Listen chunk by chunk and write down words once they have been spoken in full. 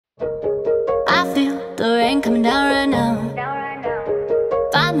rain coming down right now.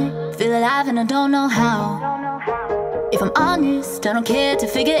 Finally feel alive and I don't know how. If I'm honest, I don't care to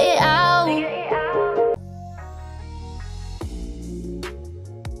figure it out.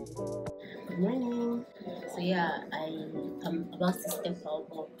 Good morning. So yeah, I am about to step out,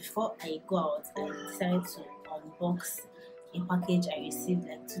 but before I go out, I decided to unbox a package I received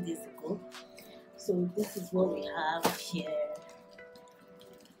like 2 days ago. So this is what we have here.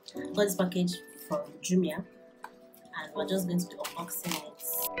 I got this package from Jumia, and we're just going to be unboxing it.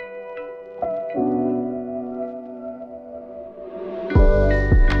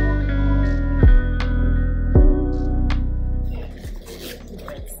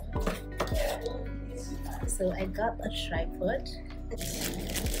 So I got a tripod.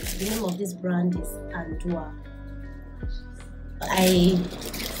 The name of this brand is Andua. I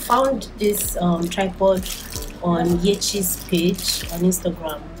found this tripod on Yechi's page on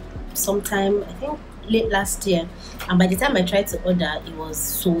Instagram sometime, I think late last year, and by the time I tried to order, it was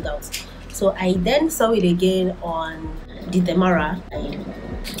sold out. So I then saw it again on the Demara. I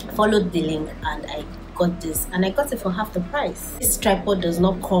followed the link and I got this, and I got it for half the price. This tripod does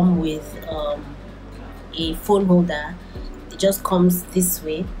not come with a phone holder. It just comes this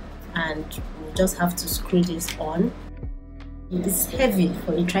way, and you just have to screw this on. It's heavy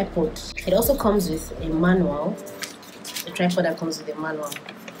for a tripod. It also comes with a manual. The tripod that comes with a manual.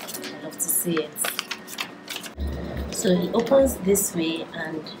 I love to see it. So it opens this way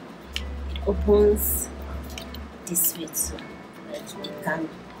and it opens this way too. Like it can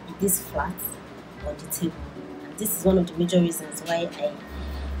be this flat on the table. And this is one of the major reasons why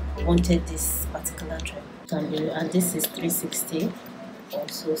I wanted this particular tripod. And this is 360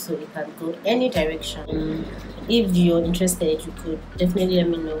 also, so it can go any direction. If you're interested, you could definitely let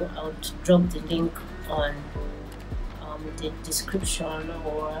me know. I would drop the link on the description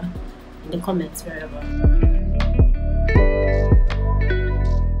or in the comments, wherever.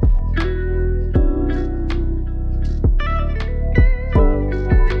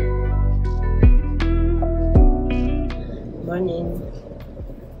 Morning.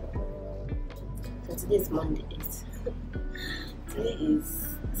 So today is Monday. Today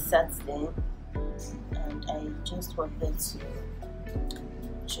is Saturday, and I just wanted to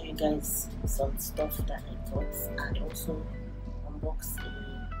show you guys some stuff that I got and also unbox a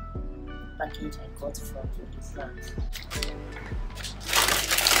package I got from the brand.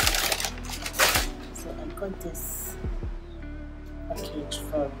 So I got this package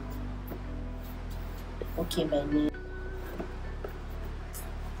from OK by Me.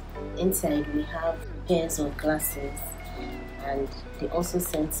 Inside we have pairs of glasses, and they also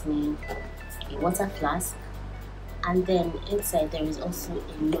sent me a water flask, and then inside there is also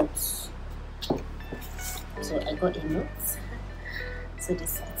a note. So I got a note. So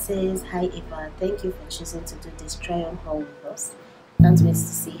this says, "Hi Ava, thank you for choosing to do this try on haul with us. Can't wait to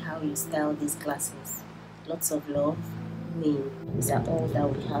see how you style these glasses. Lots of love, me." These are all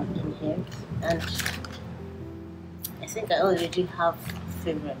that we have in here, and I think I already have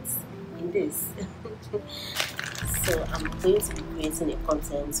favorites in this. So I'm going to be creating a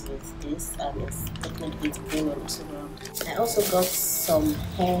content with this, and it's definitely going to bring on Instagram. I also got some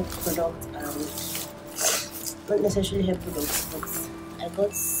hair products, and not necessarily hair products, but I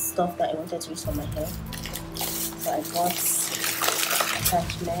got stuff that I wanted to use for my hair. So I got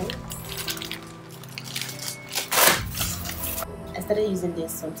attachments. I started using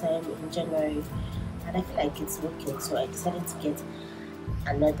this sometime in January, and I feel like it's working, so I decided to get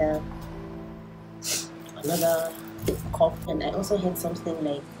another cup. And I also had something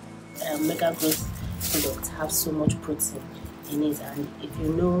like Mega Growth products have so much protein in it, and if you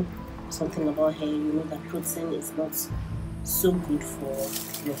know something about hair, you know that protein is not so good for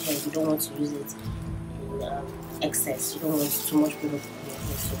your hair. You don't want to use it in excess. You don't want too much product in your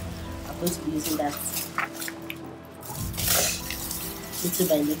hair, so I'm going to be using that little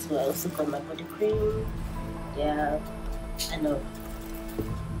by little. I also got my body cream. Yeah, I know.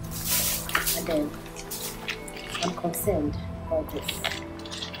 And then I'm concerned about this.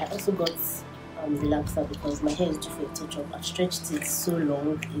 I also got relaxer because my hair is due for a touch-up. I've stretched it so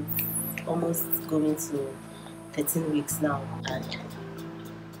long, it's almost going to 13 weeks now, and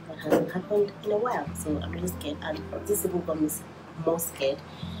that hasn't happened in a while, so I'm really scared. And this even got me more scared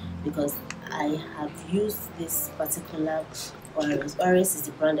because I have used this particular Diaries. Diaries is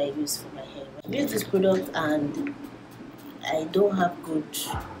the brand I use for my hair. I used this product and I don't have good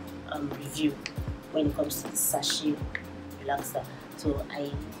review when it comes to the sachet relaxer, so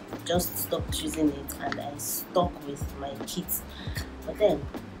I just stopped using it and I stuck with my kit. But then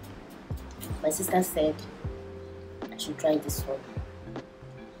my sister said I should try this one.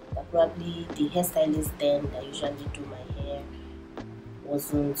 That Probably the hairstylist then that usually do my hair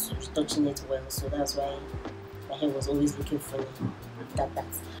wasn't touching it well, so that's why my hair was always looking funny after that.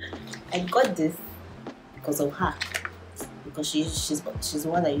 I got this because of her, because she's the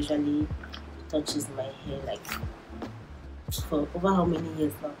one that usually touches my hair like for over how many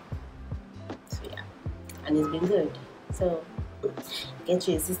years now. So yeah, and it's been good. So get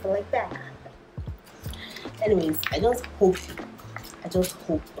you a sister like that. Anyways, I just hope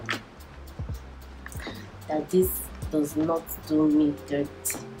that this does not do me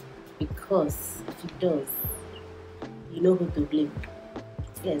dirt, because if it does, you know who to blame.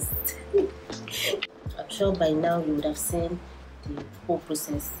 Yes. I'm sure by now you would have seen the whole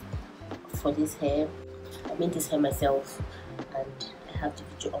process for this hair. I made this hair myself and I have the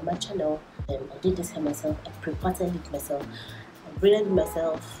video on my channel. I did this hair myself, I pre-parted it myself, I braided it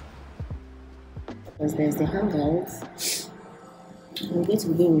myself, because there's the Hangout. I'm going to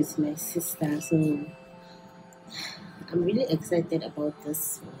be going with my sister, so I'm really excited about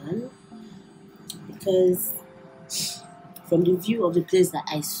this one, because from the view of the place that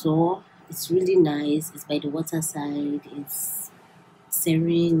I saw, it's really nice. It's by the waterside, it's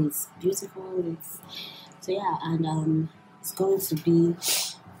serene, it's beautiful, so yeah. And it's going to be,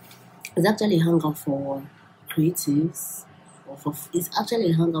 it's actually a hangout for creatives, or it's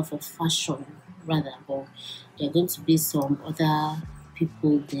actually a hangout for fashion rather, but there are going to be some other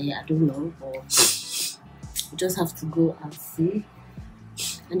people there, I don't know, but you just have to go and see.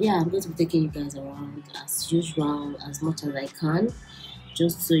 And yeah, I'm going to be taking you guys around as usual, as much as I can,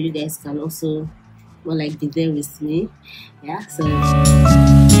 just so you guys can also more like be there with me. Yeah, so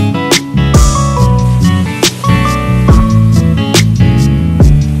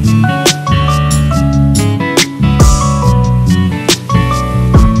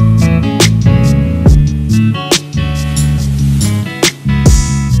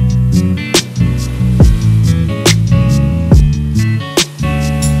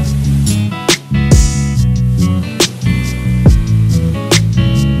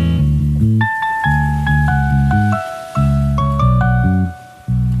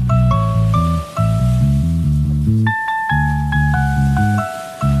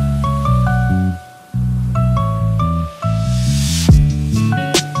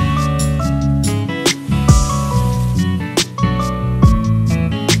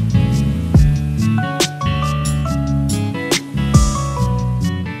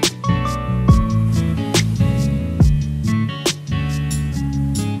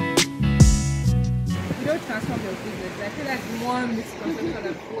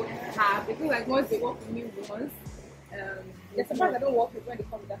like once they work with me once, there's sometimes I don't work with when they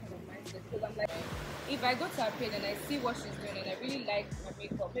come with that kind of mindset, because I'm like, if I go to her page and I see what she's doing and I really like her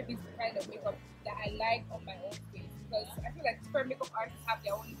makeup, maybe it's the kind of makeup that I like on my own face, because I feel like different makeup artists have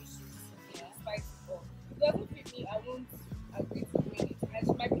their own issues, despite it all. If it doesn't fit me, I won't agree to doing it. And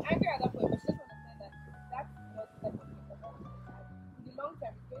she might be angry at that point, but she doesn't understand that that's not the type of makeup I want to have. In the long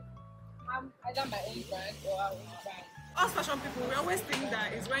term, because I'm either my own brand or our own brand. Us fashion people, we always think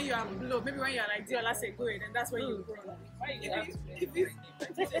that it's when you are low, maybe when you are like Diola say go in, and that's when you grow. If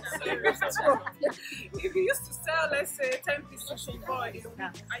you used to sell, let's say 10 pieces before and you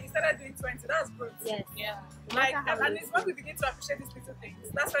started doing 20, that's growth. yes, Yeah. Like, and it's when we begin to appreciate these little things,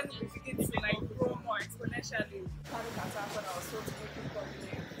 that's when we begin to like grow more exponentially.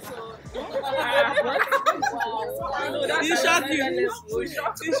 So You shock you.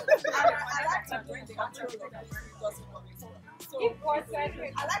 So I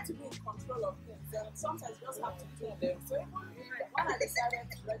like to be in control of things, and sometimes you just have to do them. So even when I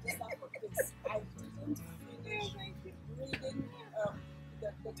decided to register for this, I didn't finish reading the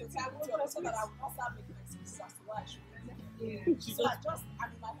totality of it, so that I would not start making excuses as to why I should read it. So I'm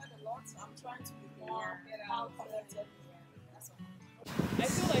in my head a lot, so I'm trying to be more connected. I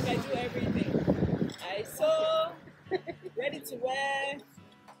feel like I do everything. I sew, ready to wear,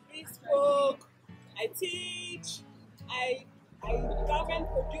 bespoke, I teach, I garment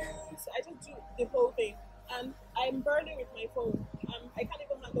produce, I just do the whole thing. And I'm barely with my phone. I can't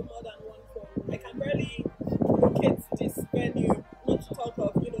even handle more than one phone. I can barely locate this venue, not to talk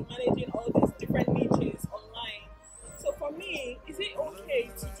of, managing all these different niches online. So for me, is it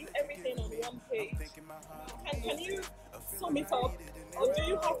okay to do everything on one page? Can you sum it up? Or do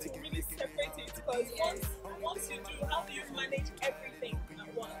you have to really separate it? Because once you do, how do you manage everything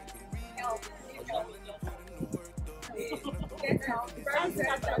at once? Help.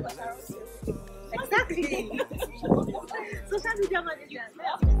 exactly. Social media manager.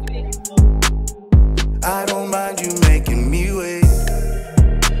 I don't mind you making me wait.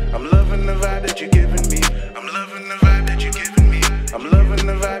 I'm loving the vibe that you're giving me. I'm loving the vibe that you're giving me. I'm loving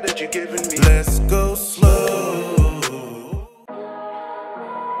the vibe. vibe that you're giving me. Let's go slow.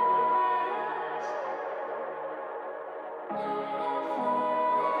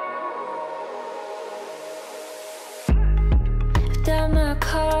 Down my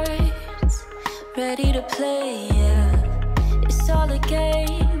cards, ready to play, yeah. It's all a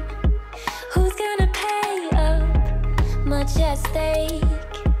game. Who's gonna pay up? Much at stake.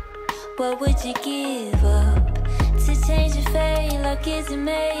 What would you give up to change your fate? Like isn't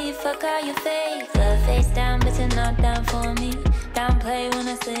made. Fuck all your faith. Love face down, but you're not down for me. Downplay when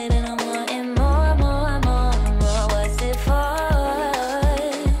I say that I'm wanting more, more, more, more. What's it for?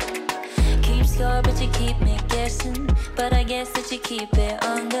 Keep score, but you keep me guessing. But I guess that you keep it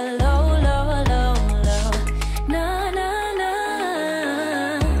on the low, low, low, low. No, no, no.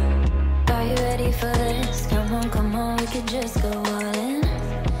 Are you ready for this? Come on, we could just go all in.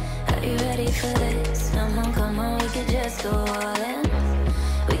 Are you ready for this? Come on, we could just go all in.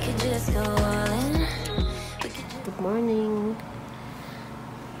 We could just go all in. Good morning.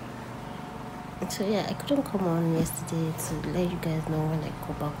 So yeah, I couldn't come on yesterday to let you guys know when I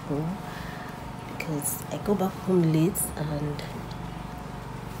go back home, because I go back home late and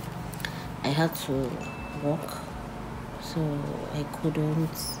I had to work, so I couldn't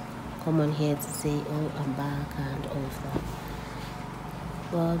come on here to say, oh, I'm back and all of that.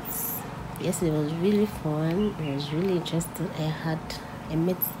 But yes, it was really fun. It was really interesting. I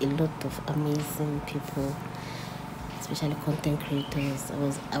met a lot of amazing people, especially content creators.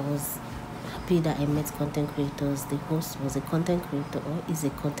 I was happy that I met content creators. The host was a content creator or is a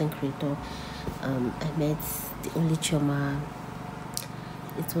content creator. I met the only Choma.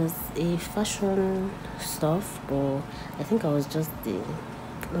 It was a fashion stuff, but I think I was just the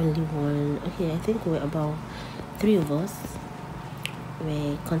only one. Okay, I think we're about 3 of us.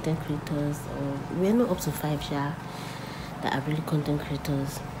 We're content creators, or we're not up to 5, yeah, that are really content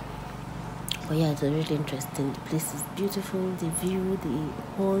creators. But yeah, it's really interesting. The place is beautiful. The view, the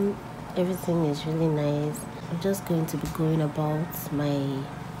whole, everything is really nice. I'm just going to be going about my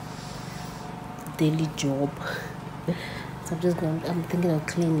daily job. So I'm thinking of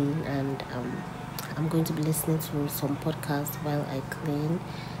cleaning, and I'm going to be listening to some podcasts while I clean.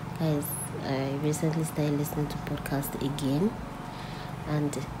 Guys, I recently started listening to podcasts again,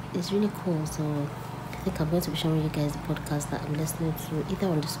 and it's really cool. So I think I'm going to be showing you guys the podcast that I'm listening to, either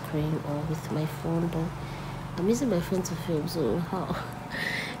on the screen or with my phone, but I'm using my phone to film, so how?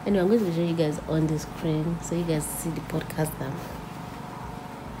 Anyway, I'm going to be showing you guys on the screen so you guys see the podcast that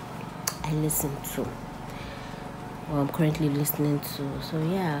I listen to, or I'm currently listening to. So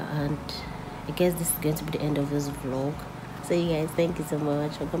yeah, and I guess this is going to be the end of this vlog. So you guys, thank you so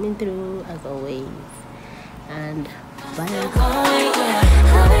much for coming through as always, and bye.